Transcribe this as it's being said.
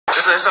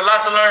it's a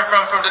lot to learn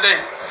from today.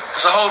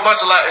 It's a whole lot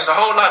to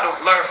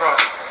learn from.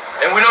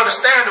 And we know the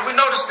standard. We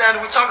know the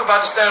standard. We talk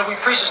about the standard. We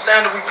preach the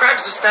standard. We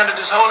practice the standard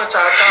this whole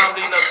entire time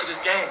leading up to this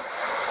game.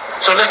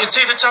 So let's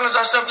continue to challenge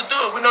ourselves to do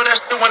it. We know that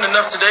shit wasn't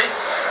enough today.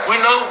 We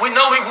know we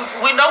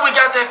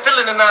got that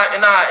feeling in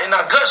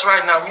our guts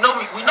right now. We know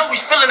we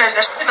feeling that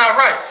shit not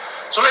right.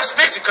 So let's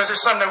fix it because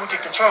it's something that we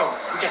can control.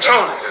 We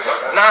control it.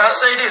 Now I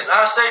say this.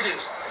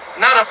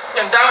 Not a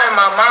fucking doubt in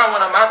my mind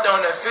when I'm out there on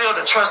that field,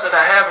 the trust that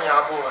I have in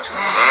y'all boys.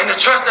 And the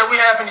trust that we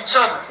have in each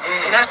other.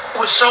 And that's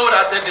what was showed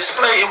out there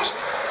display. It was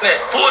that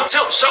full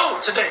tilt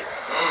showed today.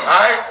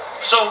 Alright?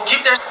 So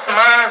keep that in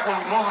mind when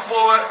we're moving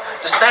forward.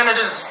 The standard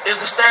is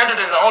the standard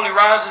and it only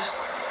rises.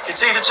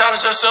 Continue to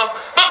challenge yourself.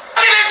 But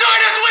enjoy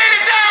this win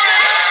and down!